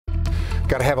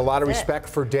Got to have a lot of respect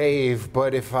for Dave,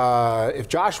 but if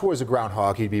Josh was a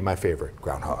groundhog, he'd be my favorite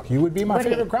groundhog. You would be my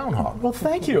favorite groundhog. Well,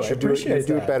 thank you. I appreciate that.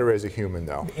 Do it better as a human,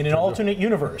 though. In an alternate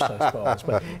universe, I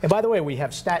suppose. And by the way, we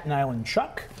have Staten Island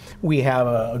Chuck. We have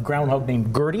a groundhog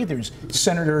named Gertie. There's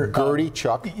Senator Gertie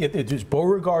Chuck. There's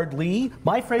Beauregard Lee.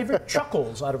 My favorite,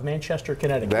 Chuckles, out of Manchester,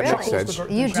 Connecticut. That makes sense.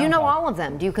 You do know all of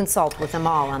them. Do you consult with them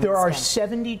all on There are day?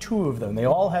 72 of them. They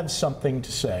all have something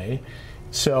to say.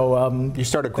 So you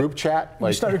start a group chat?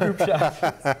 We start a group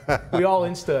chat. We all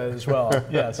Insta as well,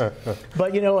 yes.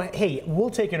 But, you know, hey, we'll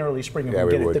take an early spring if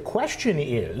we get it. The question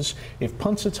is, if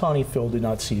Punxsutawney Phil did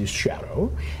not see his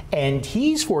shadow, and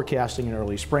he's forecasting an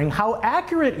early spring, how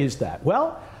accurate is that?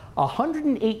 Well,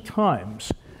 108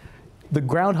 times the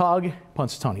groundhog,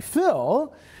 Punxsutawney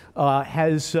Phil,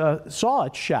 saw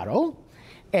its shadow,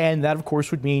 and that, of course,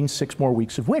 would mean 6 more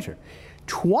weeks of winter.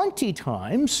 20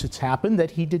 times it's happened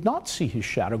that he did not see his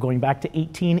shadow, going back to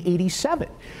 1887.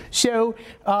 So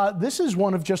this is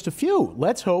one of just a few.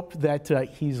 Let's hope that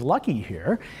he's lucky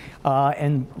here.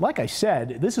 And like I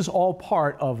said, this is all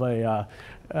part of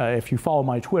if you follow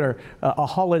my Twitter, a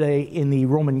holiday in the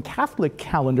Roman Catholic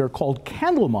calendar called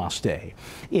Candlemas Day.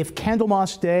 If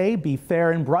Candlemas Day be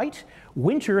fair and bright,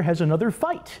 winter has another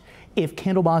fight. If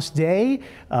Candlemas Day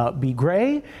be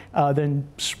gray, then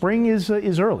spring is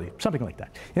early, something like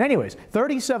that. And anyways,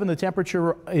 37 the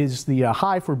temperature is the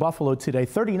high for Buffalo today,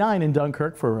 39 in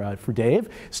Dunkirk for Dave.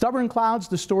 Stubborn clouds,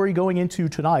 the story going into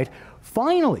tonight.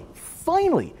 Finally,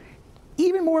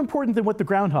 even more important than what the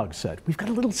groundhog said, we've got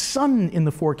a little sun in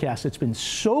the forecast. It's been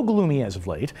so gloomy as of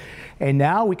late. And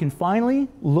now we can finally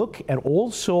look at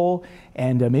Old Sol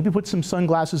and maybe put some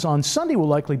sunglasses on. Sunday will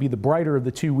likely be the brighter of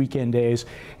the 2 weekend days.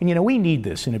 And you know, we need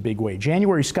this in a big way.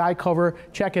 January sky cover,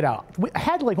 check it out. We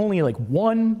had only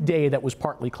one day that was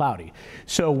partly cloudy.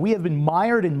 So we have been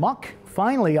mired in muck.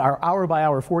 Finally, our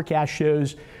hour-by-hour forecast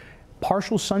shows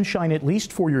partial sunshine at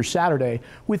least for your Saturday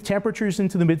with temperatures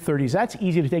into the mid-30s. That's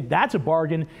easy to take. That's a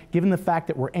bargain given the fact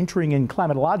that we're entering in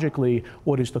climatologically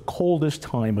what is the coldest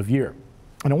time of year.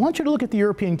 And I want you to look at the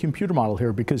European computer model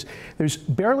here because there's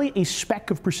barely a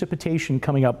speck of precipitation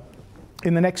coming up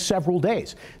in the next several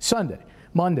days. Sunday,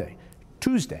 Monday,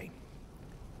 Tuesday,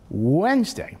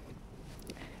 Wednesday.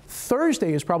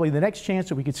 Thursday is probably the next chance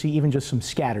that we could see even just some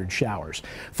scattered showers.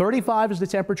 35 is the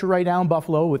temperature right now in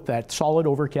Buffalo with that solid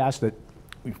overcast that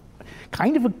we've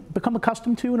kind of become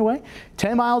accustomed to in a way.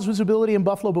 10 miles visibility in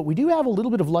Buffalo, but we do have a little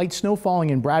bit of light snow falling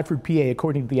in Bradford, PA,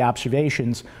 according to the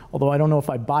observations, although I don't know if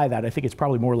I buy that. I think it's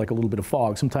probably more like a little bit of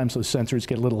fog. Sometimes those sensors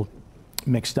get a little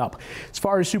mixed up. As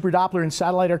far as Super Doppler and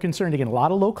satellite are concerned, again, a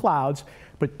lot of low clouds,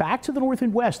 but back to the north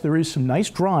and west, there is some nice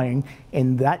drying,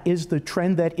 and that is the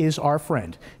trend that is our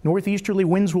friend. Northeasterly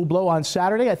winds will blow on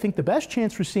Saturday. I think the best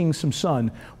chance for seeing some sun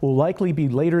will likely be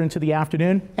later into the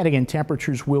afternoon, and again,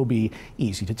 temperatures will be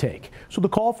easy to take. So the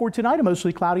call for tonight, a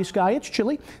mostly cloudy sky. It's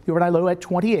chilly. The overnight low at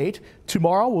 28.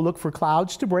 Tomorrow, we'll look for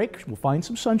clouds to break. We'll find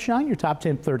some sunshine, your top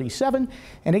 10, 37.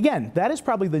 And again, that is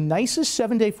probably the nicest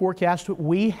 7-day forecast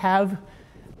we have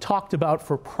talked about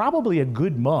for probably a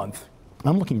good month.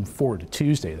 I'm looking forward to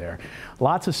Tuesday there.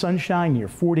 Lots of sunshine, near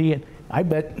 40. And I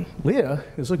bet Leah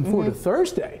is looking forward to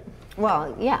Thursday.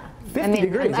 Well, yeah. 50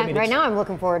 degrees. Right now I'm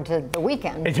looking forward to the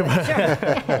weekend. But sure.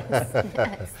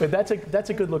 Yes. But that's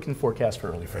a good looking forecast for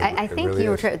early February. I think really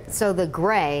you were so the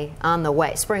gray on the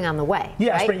way, spring on the way.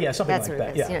 Yeah, right? spring, yeah, something like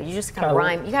that. Yeah. You know, you just kind of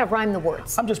rhyme. You got to rhyme the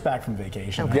words. I'm just back from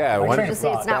vacation. Okay. Yeah, it's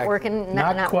not working.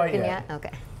 Not quite working yet.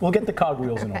 Okay. We'll get the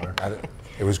cogwheels in order.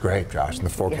 It was great, Josh, and the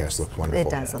forecast looked wonderful.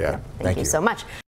 It does look good. good. Thank you so much.